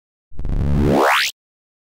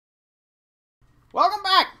Welcome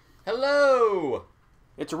back! Hello!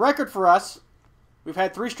 It's a record for us. We've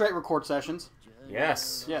had 3 straight record sessions.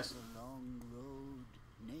 Yes. Yes.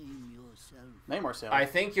 Name ourselves. I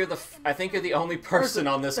think you're the only person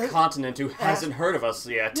on this continent who hasn't heard of us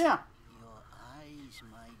yet. Yeah. Your eyes,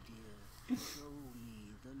 my dear, show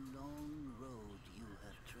me the long road you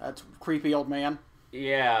have traveled. That's creepy old man.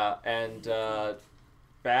 Yeah, and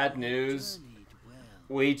bad news. Journeyed well.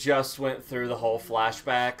 We just went through the whole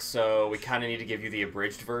flashback, so we kind of need to give you the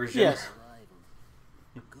abridged version. Yes.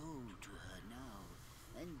 Arrival. Go to her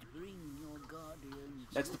now and bring your guardians.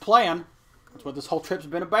 That's the plan. That's what this whole trip's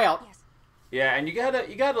been about. Yes. Yeah, and you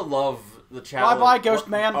gotta love the challenge. Bye-bye, Ghost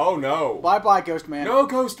Man. Oh no. Bye-bye, Ghost Man. No,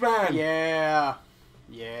 Ghost Man! Yeah.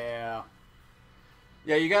 Yeah.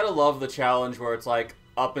 Yeah, you gotta love the challenge where it's like,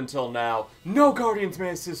 up until now, no guardians may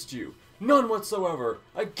assist you. None whatsoever.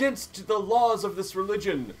 Against the laws of this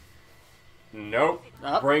religion. Nope.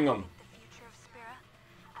 Bring them. The future of Spira,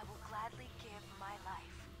 I will gladly give my life.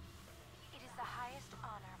 It is the highest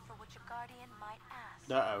honor for which a guardian might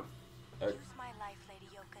ask. Uh-oh. Use my life, Lady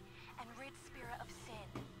Yoken, and rid Spira of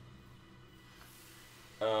sin.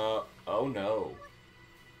 Oh no.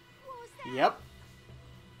 What was that? Yep.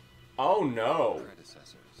 Oh no.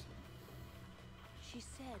 Predecessors. She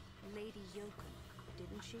said Lady Yoken,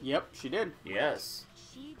 didn't she? Yep, she did. Yes.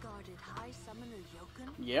 She guarded High Summoner Yoken?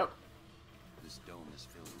 Yep. This dome is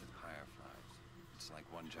filled with fireflies. It's like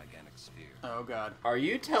one gigantic sphere. Oh, God. Are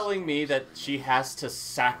you telling me that she has to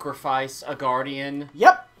sacrifice a guardian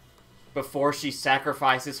Yep. before she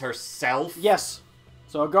sacrifices herself? Yes.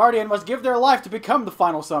 So a guardian must give their life to become the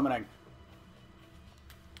final summoning.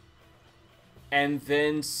 And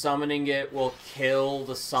then summoning it will kill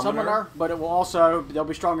the Summoner, but it will also, they'll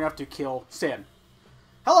be strong enough to kill Sin.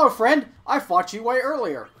 Hello, friend. I fought you way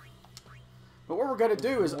earlier. But what we're going to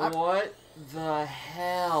do is... What the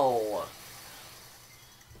hell?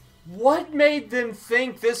 What made them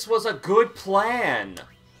think this was a good plan?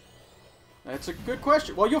 That's a good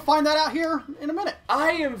question. Well, you'll find that out here in a minute.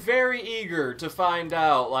 I am very eager to find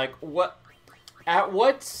out, like, at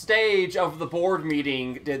what stage of the board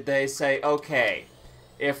meeting did they say, okay,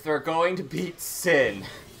 if they're going to beat Sin,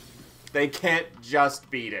 they can't just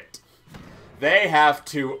beat it. They have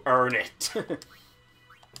to earn it.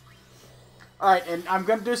 Alright, and I'm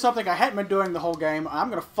going to do something I hadn't been doing the whole game. I'm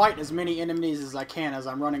going to fight as many enemies as I can as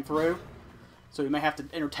I'm running through. So we may have to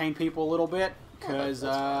entertain people a little bit, because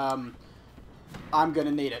I'm going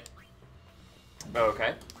to need it.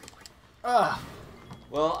 Okay. Ugh.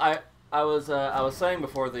 Well, I was saying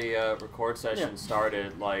before the record session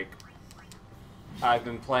started, like, I've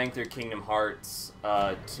been playing through Kingdom Hearts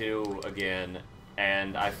 2 again,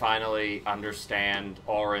 and I finally understand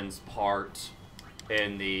Auron's part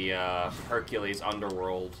in the Hercules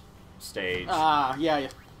Underworld stage. Yeah.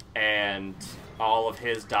 And all of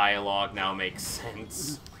his dialogue now makes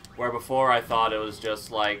sense. Where before I thought it was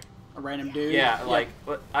just like, A random dude. yeah, like,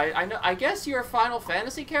 but I know. I guess you're a Final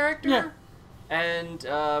Fantasy character. Yeah. And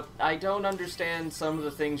I don't understand some of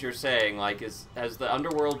the things you're saying. Like, has the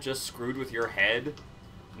underworld just screwed with your head?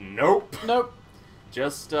 Nope. Nope.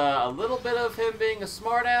 Just a little bit of him being a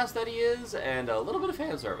smartass that he is, and a little bit of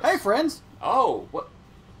fan service. Hey, friends. Oh, what?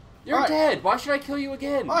 You're Alright. dead. Why should I kill you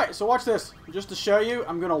again? Alright, so watch this. Just to show you,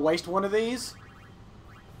 I'm going to waste one of these.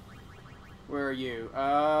 Where are you?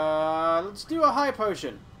 Let's do a high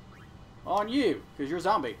potion. On you, because you're a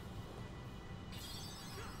zombie.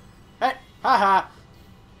 Hey, haha.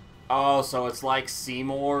 Oh, so it's like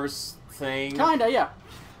Seymour's thing? Kinda, yeah.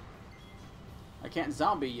 I can't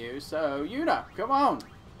zombie you, so Yuna, come on.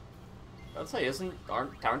 I'd say,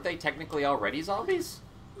 aren't they technically already zombies?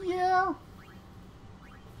 Yeah.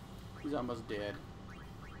 He's almost dead.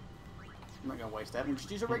 I'm not gonna waste that. I'm just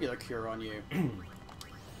use a regular cure on you.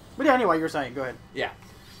 But yeah, anyway, you're saying, go ahead. Yeah.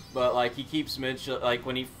 But, like, he keeps mentioning, like,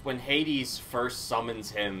 when Hades first summons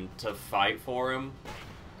him to fight for him,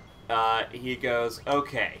 he goes,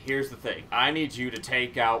 okay, here's the thing. I need you to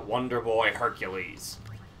take out Wonder Boy Hercules.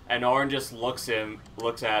 And Auron just looks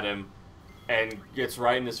at him, and gets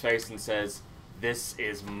right in his face and says, this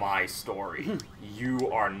is my story.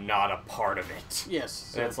 You are not a part of it.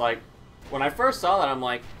 Yes. And it's like, when I first saw that, I'm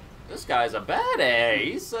like, this guy's a bad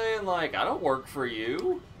A. He's saying, like, I don't work for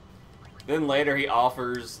you. Then later he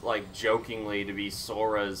offers, like, jokingly to be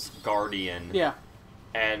Sora's guardian. Yeah.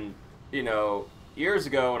 And, you know, years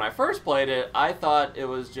ago when I first played it, I thought it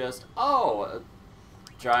was just,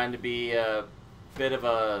 trying to be a bit of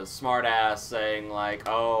a smartass saying, like,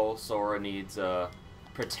 oh, Sora needs a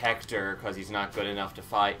protector because he's not good enough to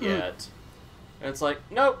fight yet. And it's like,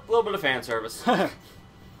 nope, a little bit of fan service.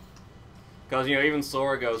 Because, you know, even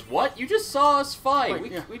Sora goes, "What? You just saw us fight.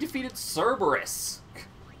 Like, yeah. We defeated Cerberus."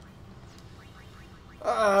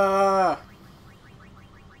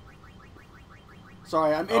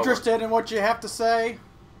 Sorry, I'm interested in what you have to say,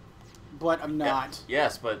 but I'm not.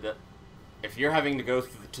 Yes, but if you're having to go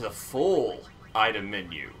to the full item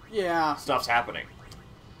menu, Yeah. stuff's happening.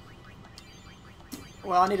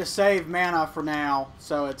 Well, I need to save mana for now,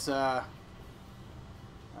 so it's, Alright,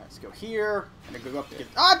 let's go here, and then go up to get...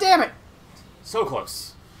 Ah, damn it! So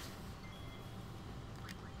close.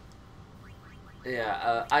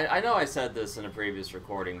 Yeah, I know I said this in a previous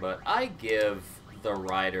recording, but I give the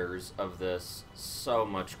writers of this so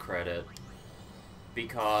much credit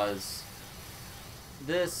because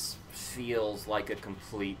this feels like a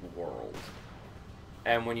complete world.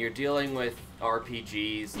 And when you're dealing with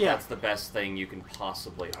RPGs, Yeah. that's the best thing you can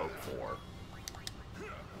possibly hope for.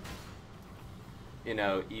 You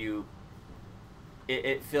know,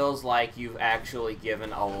 it feels like you've actually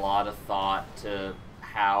given a lot of thought to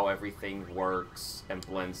how everything works and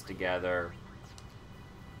blends together,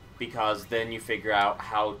 because then you figure out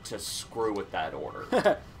how to screw with that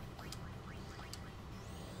order.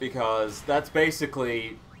 Because that's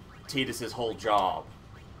basically Tidus's whole job,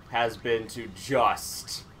 has been to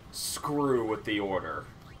just screw with the order.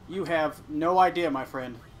 You have no idea, my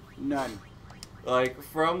friend. None. Like,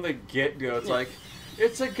 from the get-go, it's like,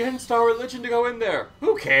 it's against our religion to go in there.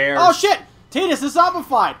 Who cares? Oh, shit! Tidus is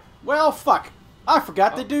zombified! Well, fuck. I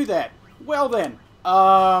forgot to do that. Well, then.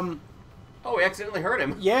 Oh, we accidentally hurt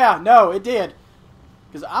him. Yeah, no, it did.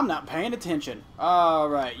 Because I'm not paying attention.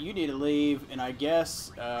 Alright, you need to leave, and I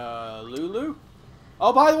guess, Lulu?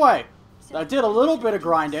 Oh, by the way, I did a little bit of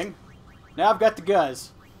grinding. Now I've got the Guzz.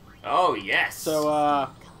 Oh, yes. So,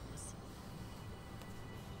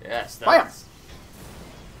 Yes, bam! that's...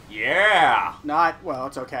 Yeah! Not, well,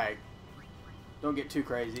 it's okay. Don't get too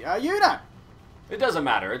crazy. Yuna! It doesn't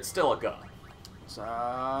matter, it's still a gun.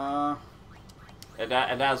 So, And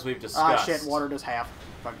as we've discussed... shit, water does half.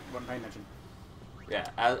 If I wasn't paying attention. Yeah,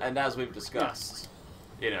 and as we've discussed,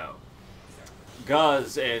 you know,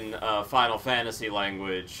 Guzz in Final Fantasy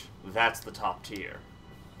language, that's the top tier.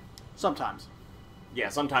 Sometimes. Yeah,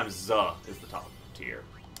 sometimes "zuh" is the top tier.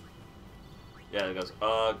 Yeah, it goes,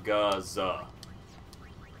 Guzz. Now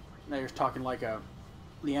you're talking like a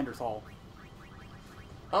Neanderthal.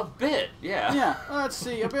 A bit, yeah. Yeah, let's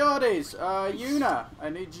see. Abilities. Yuna, I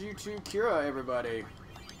need you to cure everybody.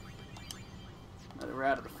 Now that we're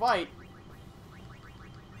out of the fight.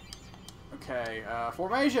 Okay,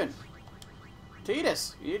 formation.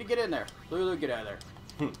 Tidus, you need to get in there. Lulu, get out of there.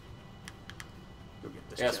 Go get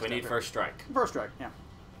this Yes, chest we need out there. first strike. First strike, yeah.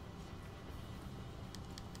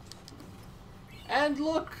 And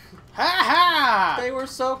look, Ha ha! they were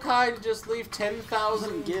so kind to just leave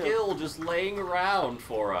 10,000 Gil. gil just laying around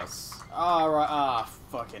for us. Alright,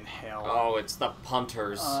 fucking hell. Oh, it's the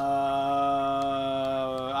punters. I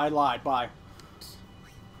lied, bye.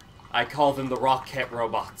 I call them the Rocket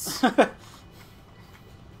Robots. For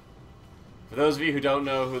those of you who don't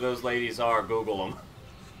know who those ladies are, Google them.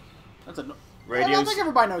 That's a... Radio, I think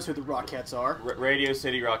everybody knows who the Rockettes are. Radio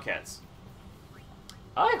City Rockettes.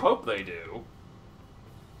 I hope they do.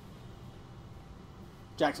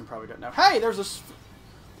 Jackson probably doesn't know. Hey, there's a...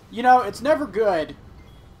 You know, it's never good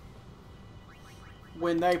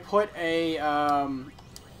when they put a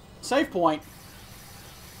save point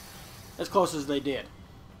as close as they did.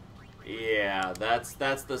 Yeah,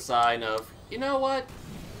 that's the sign of, you know what?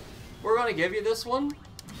 We're gonna give you this one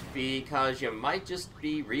because you might just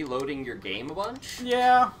be reloading your game a bunch.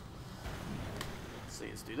 Yeah. Let's see,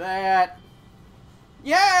 let's do that.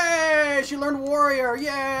 Yay! She learned Warrior!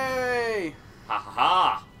 Yay! Ha ha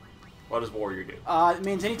ha! What does Warrior do? It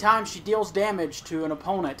means anytime she deals damage to an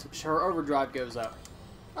opponent, her overdrive goes up.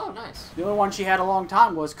 Oh, nice. The only one she had a long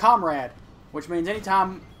time was Comrade, which means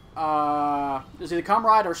anytime, it's either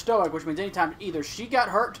Comrade or Stoic, which means anytime either she got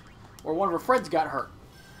hurt or one of her friends got hurt.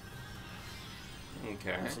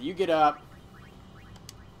 Okay. So you get up.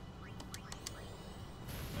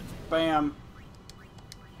 Bam.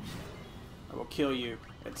 I will kill you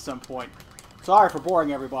at some point. Sorry for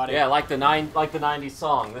boring everybody. Yeah, like the 90s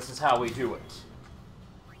song. This is how we do it.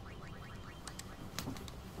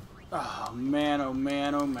 Oh man, oh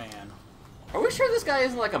man, oh man. Are we sure this guy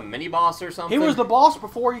isn't like a mini boss or something? He was the boss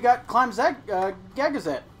before you got climbed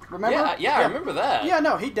Gagazet. Remember? Yeah, I remember that. Yeah,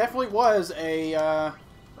 no, he definitely was a.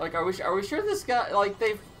 Like, are we sure this guy, like,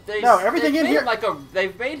 they No, everything they've in made here- him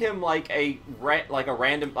they've made him like a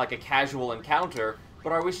random, like a casual encounter.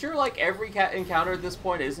 But are we sure like every encounter at this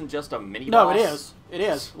point isn't just a mini No, boss? it is. It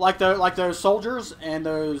is. Like those soldiers and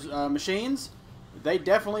those machines, they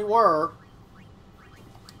definitely were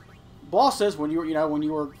bosses when you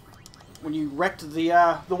when you wrecked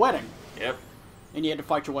the wedding. Yep. And you had to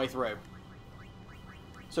fight your way through.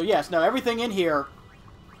 So yes, no, everything in here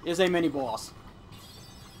is a mini boss.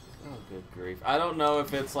 Oh, good grief. I don't know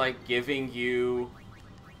if it's like giving you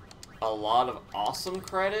a lot of awesome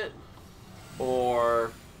credit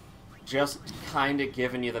or just kind of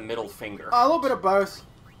giving you the middle finger. A little bit of both.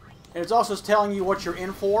 And it's also telling you what you're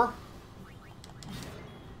in for.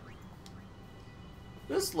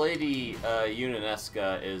 This lady,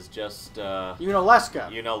 Yunaneska, is just, Yunalesca.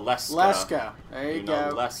 Yunalesca. Leska. There you go.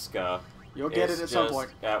 Yunalesca. You'll get it at some point.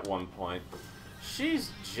 At one point. She's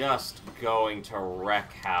just going to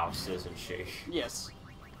wreck house, isn't she? Yes.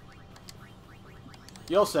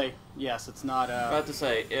 You'll see. Yes, it's not, About to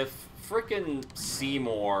say, if frickin'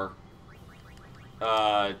 Seymour,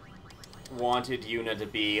 wanted Yuna to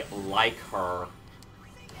be like her,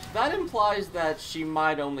 that implies that she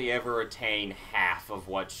might only ever attain half of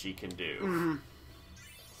what she can do. Mm-hmm.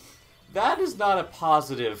 That is not a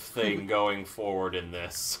positive thing going forward in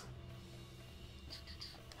this.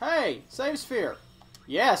 Hey, save sphere.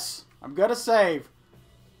 Yes, I'm gonna save.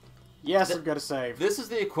 Yes, I'm gonna save. This is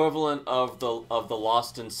the equivalent of the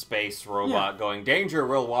Lost in Space robot going, "Danger,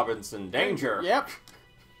 Will Robinson, danger!" Yep.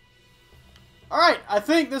 Alright, I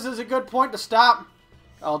think this is a good point to stop.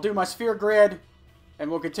 I'll do my sphere grid, and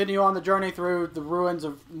we'll continue on the journey through the ruins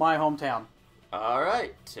of my hometown.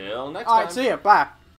 Alright, till next time. Alright, see ya. Bye.